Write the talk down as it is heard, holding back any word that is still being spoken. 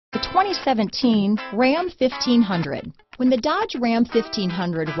2017 Ram 1500. When the Dodge Ram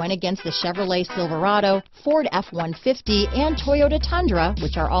 1500 went against the Chevrolet Silverado, Ford F-150, and Toyota Tundra,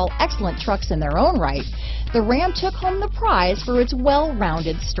 which are all excellent trucks in their own right, the Ram took home the prize for its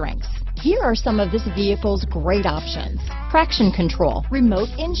well-rounded strengths. Here are some of this vehicle's great options: traction control, remote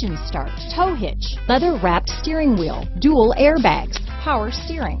engine start, tow hitch, leather-wrapped steering wheel, dual airbags, power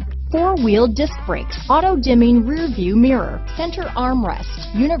steering, four-wheel disc brakes, auto-dimming rear-view mirror, center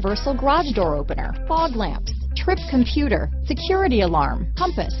armrest, universal garage door opener, fog lamps, trip computer, security alarm,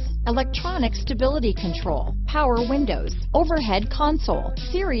 compass, electronic stability control, power windows, overhead console,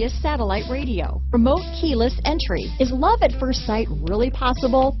 Sirius satellite radio, remote keyless entry. Is love at first sight really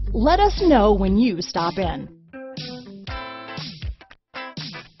possible? Let us know when you stop in.